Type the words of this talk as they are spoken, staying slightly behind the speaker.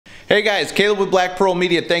Hey guys, Caleb with Black Pearl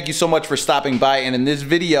Media. Thank you so much for stopping by, and in this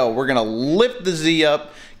video we're gonna lift the Z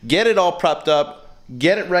up, get it all prepped up,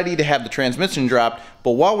 get it ready to have the transmission dropped.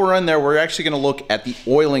 But while we're in there, we're actually gonna look at the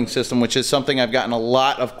oiling system, which is something I've gotten a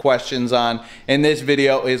lot of questions on, and this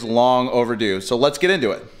video is long overdue. So let's get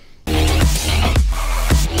into it.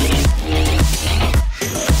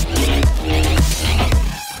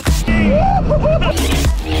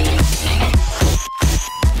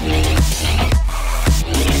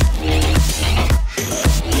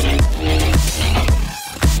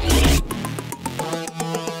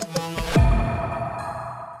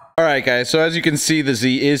 Alright guys, so as you can see, the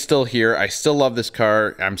Z is still here. I still love this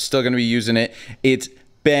car. I'm still going to be using it. It's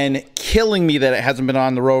been killing me that it hasn't been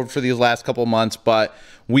on the road for these last couple of months, but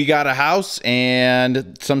we got a house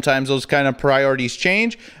and sometimes those kind of priorities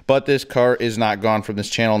change, but this car is not gone from this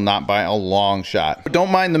channel, not by a long shot.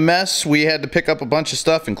 Don't mind the mess. We had to pick up a bunch of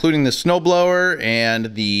stuff, including the snowblower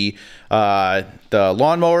and the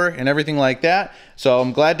lawnmower and everything like that. So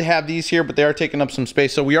I'm glad to have these here, but they are taking up some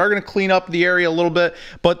space. So we are going to clean up the area a little bit,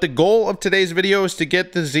 but the goal of today's video is to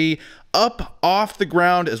get the Z up off the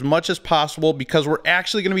ground as much as possible, because we're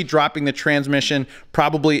actually going to be dropping the transmission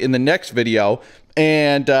probably in the next video,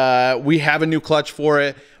 and we have a new clutch for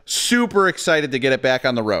it. Super excited to get it back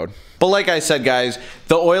on the road. But like I said guys,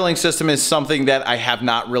 the oiling system is something that I have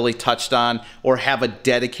not really touched on or have a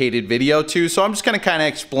dedicated video to, so I'm just going to kind of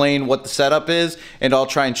explain what the setup is, and I'll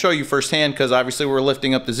try and show you firsthand, because obviously we're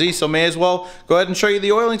lifting up the Z, so may as well go ahead and show you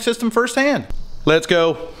the oiling system firsthand. Let's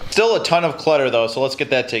go. Still a ton of clutter though, so let's get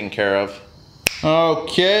that taken care of.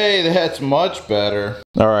 Okay, that's much better.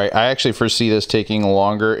 All right, I actually foresee this taking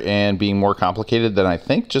longer and being more complicated than I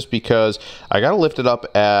think, just because I gotta lift it up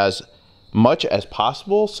as much as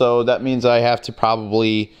possible. So that means I have to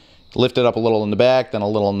probably lift it up a little in the back, then a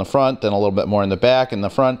little in the front, then a little bit more in the back and the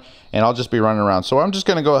front, and I'll just be running around. So I'm just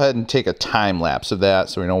gonna go ahead and take a time lapse of that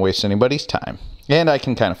so we don't waste anybody's time. And I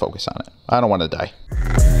can kind of focus on it. I don't wanna die.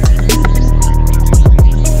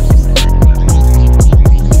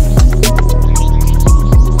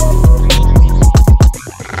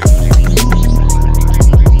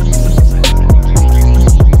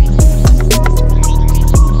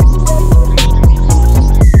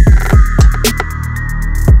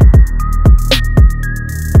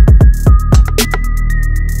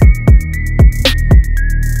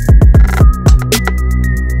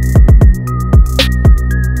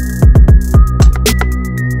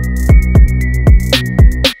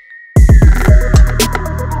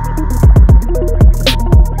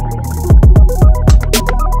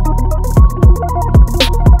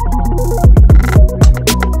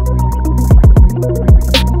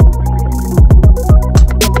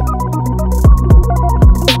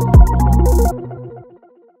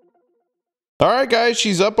 Alright guys,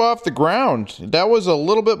 she's up off the ground. That was a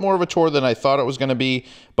little bit more of a chore than I thought it was going to be,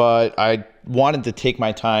 but I wanted to take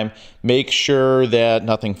my time, make sure that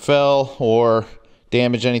nothing fell or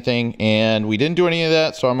damaged anything, and we didn't do any of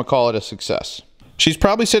that, so I'm going to call it a success. She's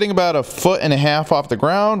probably sitting about 1.5 feet off the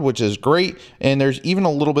ground, which is great, and there's even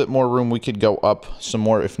a little bit more room we could go up some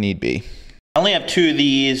more if need be. I only have 2 of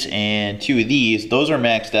these and 2 of these. Those are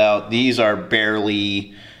maxed out. These are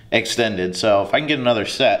barely extended, so if I can get another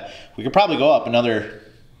set, we could probably go up another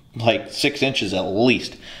like 6 inches at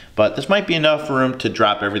least, but this might be enough room to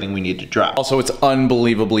drop everything we need to drop. Also, it's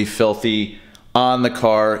unbelievably filthy on the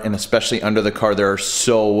car, and especially under the car. There are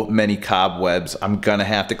so many cobwebs. I'm gonna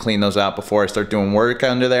have to clean those out before I start doing work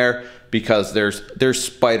under there, because there's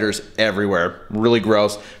spiders everywhere. Really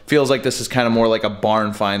gross. Feels like this is kind of more like a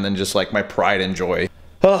barn find than just like my pride and joy.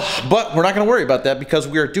 But we're not going to worry about that, because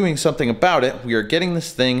we are doing something about it. We are getting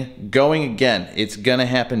this thing going again. It's going to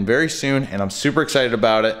happen very soon, and I'm super excited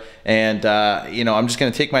about it. And, you know, I'm just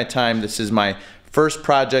going to take my time. This is my first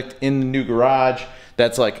project in the new garage.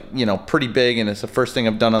 That's like, you know, pretty big, and it's the first thing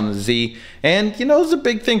I've done on the Z. And, you know, it's a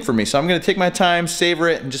big thing for me. So I'm going to take my time, savor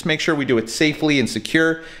it, and just make sure we do it safely and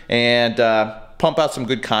secure, and pump out some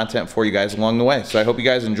good content for you guys along the way. So I hope you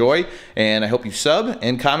guys enjoy, and I hope you sub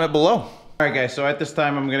and comment below. Alright guys, so at this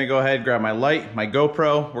time I'm going to go ahead, grab my light, my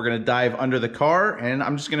GoPro. We're going to dive under the car, and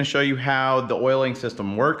I'm just going to show you how the oiling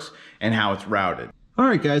system works and how it's routed.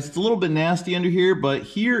 Alright guys, it's a little bit nasty under here, but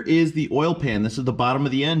here is the oil pan. This is the bottom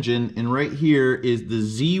of the engine, and right here is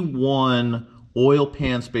the Z1 oil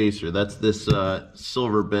pan spacer. That's this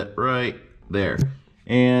silver bit right there.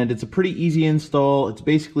 And it's a pretty easy install. It's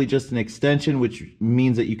basically just an extension, which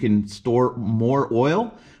means that you can store more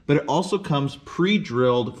oil. But it also comes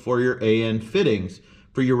pre-drilled for your AN fittings,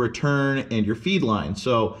 for your return and your feed line.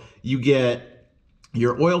 So you get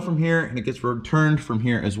your oil from here, and it gets returned from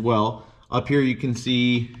here as well. Up here you can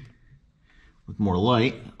see with more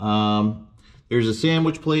light. There's a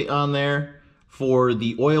sandwich plate on there for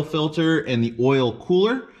the oil filter and the oil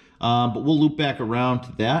cooler, but we'll loop back around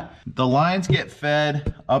to that. The lines get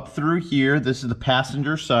fed up through here. This is the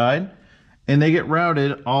passenger side, and they get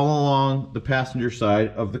routed all along the passenger side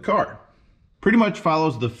of the car. Pretty much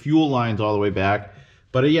follows the fuel lines all the way back,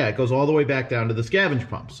 but yeah, it goes all the way back down to the scavenge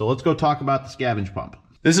pump. So let's go talk about the scavenge pump.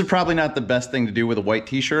 This is probably not the best thing to do with a white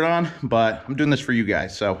t-shirt on, but I'm doing this for you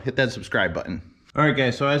guys, so hit that subscribe button. All right,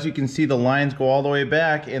 guys, so as you can see, the lines go all the way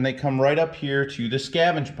back and they come right up here to the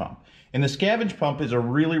scavenge pump. And the scavenge pump is a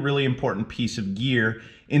really, really important piece of gear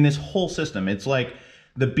in this whole system. It's like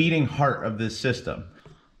the beating heart of this system.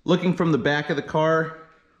 Looking from the back of the car,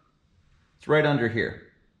 it's right under here.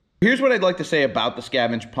 Here's what I'd like to say about the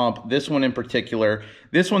scavenge pump, this one in particular.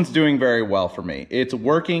 This one's doing very well for me. It's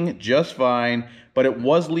working just fine, but it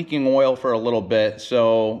was leaking oil for a little bit.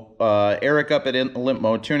 So Eric up at Limp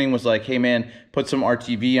Mode Tuning was like, hey man, put some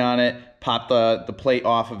RTV on it, pop the plate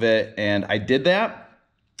off of it, and I did that.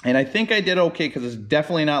 And I think I did okay because it's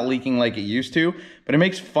definitely not leaking like it used to, but it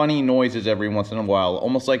makes funny noises every once in a while,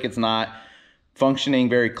 almost like it's not functioning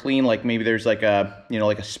very clean, like maybe there's like a, you know,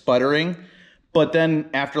 like a sputtering. But then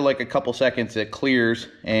after like a couple seconds, it clears,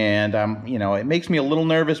 and you know, it makes me a little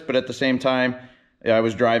nervous, but at the same time, I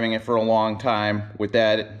was driving it for a long time with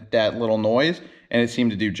that little noise, and it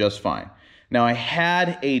seemed to do just fine. Now I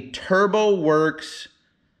had a turboWerx,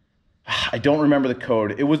 I don't remember the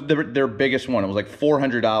code. It was their biggest one. It was like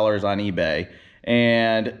 $400 on eBay,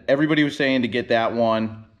 and everybody was saying to get that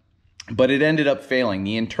one, but it ended up failing.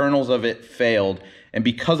 The internals of it failed, and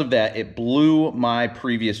because of that, it blew my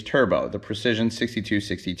previous turbo, the Precission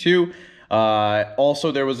 6262.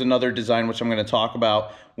 Also, there was another design, which I'm going to talk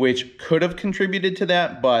about, which could have contributed to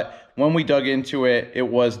that, but when we dug into it, it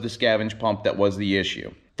was the scavenge pump that was the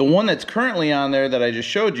issue. The one that's currently on there that I just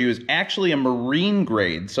showed you is actually a marine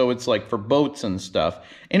grade, so it's like for boats and stuff,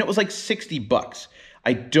 and it was like 60 bucks.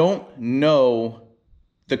 I don't know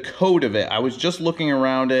the code of it. I was just looking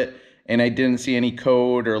around it, and I didn't see any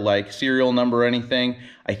code or like serial number or anything.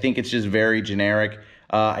 I think it's just very generic.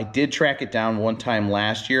 I did track it down one time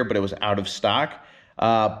last year, but it was out of stock.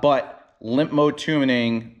 But Limp Mode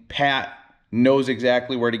Tuning, Pat knows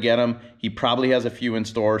exactly where to get them. He probably has a few in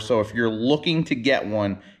store. So if you're looking to get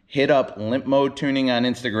one, hit up Limp Mode Tuning on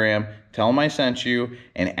Instagram, tell them I sent you,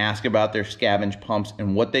 and ask about their scavenge pumps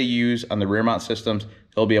and what they use on the rear mount systems.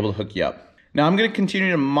 He'll be able to hook you up. Now I'm going to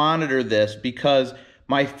continue to monitor this because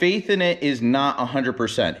my faith in it is not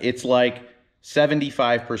 100%. It's like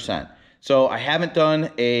 75%. So I haven't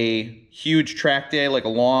done a huge track day, like a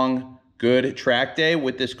long, good track day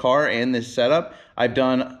with this car and this setup. I've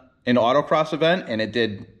done an autocross event and it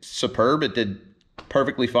did superb. It did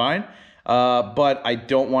perfectly fine. But I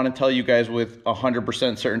don't want to tell you guys with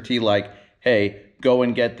 100% certainty, like, hey, go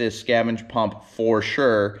and get this scavenge pump for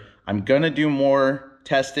sure. I'm going to do more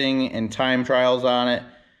testing and time trials on it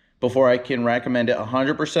before I can recommend it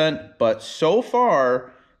 100%. But so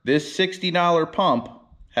far, this $60 pump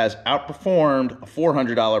has outperformed a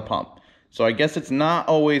 $400 pump. So I guess it's not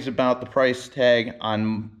always about the price tag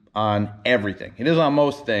on everything. It is on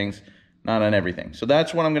most things, not on everything. So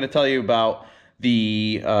that's what I'm going to tell you about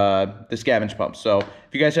the scavenge pump. So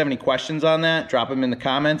if you guys have any questions on that, drop them in the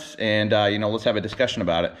comments, and you know, let's have a discussion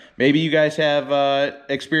about it. Maybe you guys have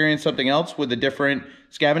experienced something else with a different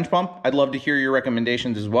scavenge pump. I'd love to hear your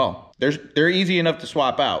recommendations as well. They're easy enough to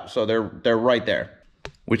swap out, so they're right there.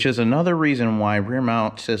 Which is another reason why rear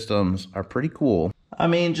mount systems are pretty cool. I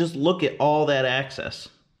mean, just look at all that access.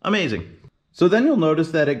 Amazing. So then you'll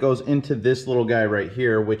notice that it goes into this little guy right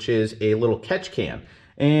here, which is a little catch can.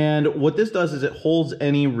 And what this does is it holds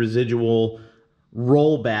any residual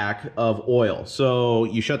rollback of oil. So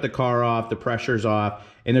you shut the car off, the pressure's off,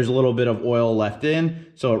 and there's a little bit of oil left in.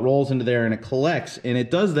 So it rolls into there and it collects. And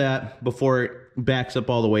it does that before it backs up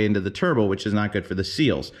all the way into the turbo, which is not good for the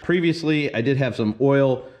seals. Previously, I did have some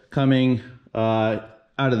oil coming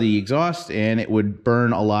out of the exhaust, and it would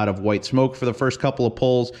burn a lot of white smoke for the first couple of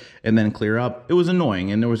pulls and then clear up. It was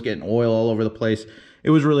annoying, and there was getting oil all over the place. It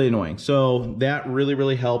was really annoying. So that really,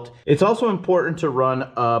 really helped. It's also important to run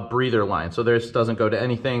a breather line. So this doesn't go to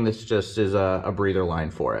anything. This just is a breather line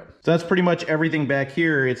for it. So that's pretty much everything back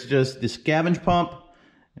here. It's just the scavenge pump.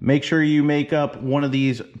 Make sure you make up one of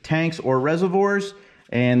these tanks or reservoirs,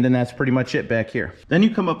 and then that's pretty much it back here. Then you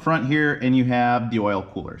come up front here and you have the oil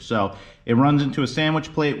cooler. So it runs into a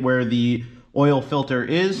sandwich plate where the oil filter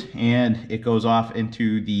is, and it goes off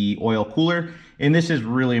into the oil cooler. And this is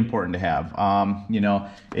really important to have. You know,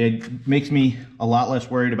 it makes me a lot less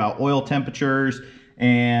worried about oil temperatures,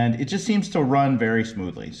 and it just seems to run very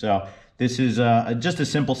smoothly. So This is just a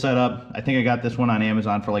simple setup. I think I got this one on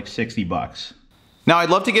Amazon for like 60 bucks. Now,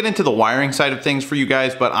 I'd love to get into the wiring side of things for you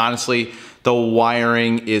guys, but honestly, the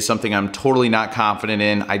wiring is something I'm totally not confident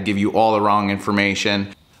in. I'd give you all the wrong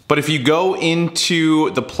information. But if you go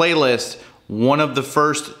into the playlist, one of the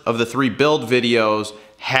first of the 3 build videos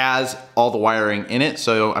has all the wiring in it,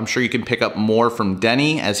 so I'm sure you can pick up more from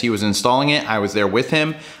Denny as he was installing it. I was there with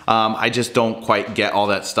him. I just don't quite get all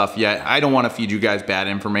that stuff yet. I don't want to feed you guys bad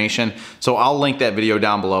information, so I'll link that video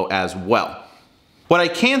down below as well. What I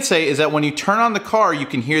can say is that when you turn on the car, you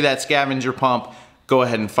can hear that scavenger pump go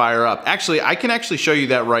ahead and fire up. Actually, I can actually show you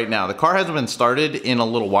that right now. The car hasn't been started in a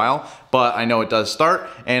little while, but I know it does start,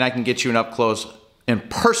 and I can get you an up close and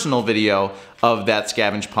personal video of that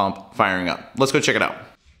scavenge pump firing up. Let's go check it out.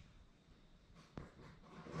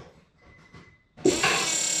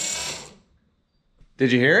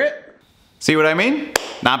 Did you hear it? See what I mean?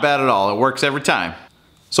 Not bad at all. It works every time.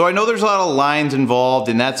 So I know there's a lot of lines involved,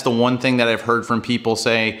 and that's the one thing that I've heard from people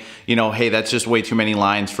say, you know, hey, that's just way too many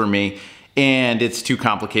lines for me, and it's too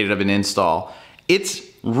complicated of an install. It's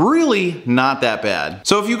really not that bad.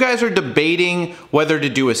 So if you guys are debating whether to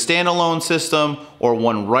do a standalone system or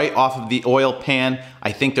one right off of the oil pan,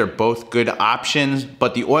 I think they're both good options.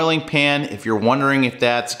 But the oiling pan, if you're wondering if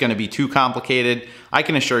that's gonna be too complicated, I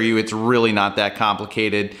can assure you it's really not that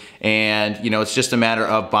complicated. And you know, it's just a matter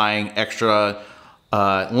of buying extra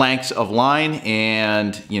lengths of line,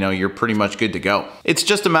 and you know, you're pretty much good to go. It's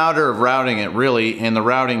just a matter of routing it, really, and the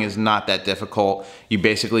routing is not that difficult. You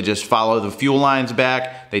basically just follow the fuel lines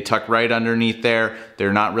back. They tuck right underneath there.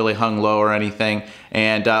 They're not really hung low or anything.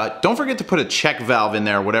 And don't forget to put a check valve in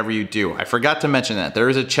there, whatever you do. I forgot to mention that. There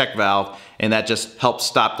is a check valve, and that just helps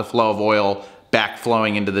stop the flow of oil back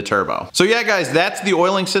flowing into the turbo. So yeah, guys, that's the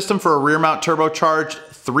oiling system for a rear mount turbocharged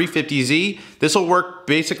 350Z. This will work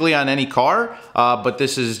basically on any car, but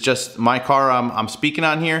this is just my car I'm speaking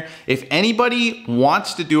on here. If anybody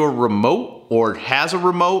wants to do a remote or has a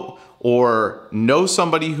remote or knows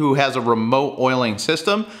somebody who has a remote oiling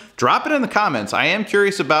system, drop it in the comments. I am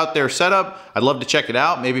curious about their setup. I'd love to check it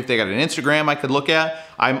out. Maybe if they got an Instagram I could look at.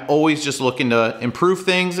 I'm always just looking to improve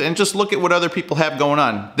things and just look at what other people have going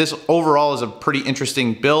on. This overall is a pretty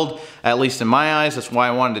interesting build, at least in my eyes. That's why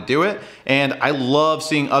I wanted to do it. And I love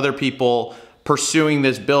seeing other people pursuing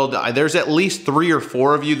this build. There's at least 3 or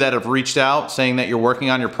 4 of you that have reached out saying that you're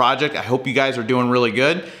working on your project. I hope you guys are doing really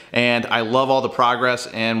good, and I love all the progress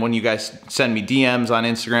and when you guys send me DMs on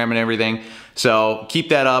Instagram and everything. So keep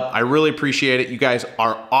that up. I really appreciate it. You guys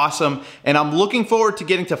are awesome, and I'm looking forward to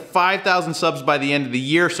getting to 5,000 subs by the end of the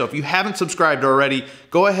year. So if you haven't subscribed already,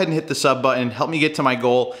 go ahead and hit the sub button. Help me get to my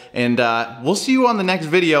goal, and we'll see you on the next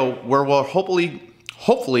video where we'll hopefully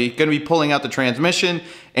going to be pulling out the transmission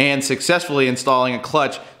and successfully installing a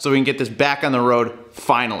clutch so we can get this back on the road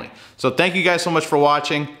finally. So thank you guys so much for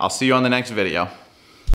watching. I'll see you on the next video.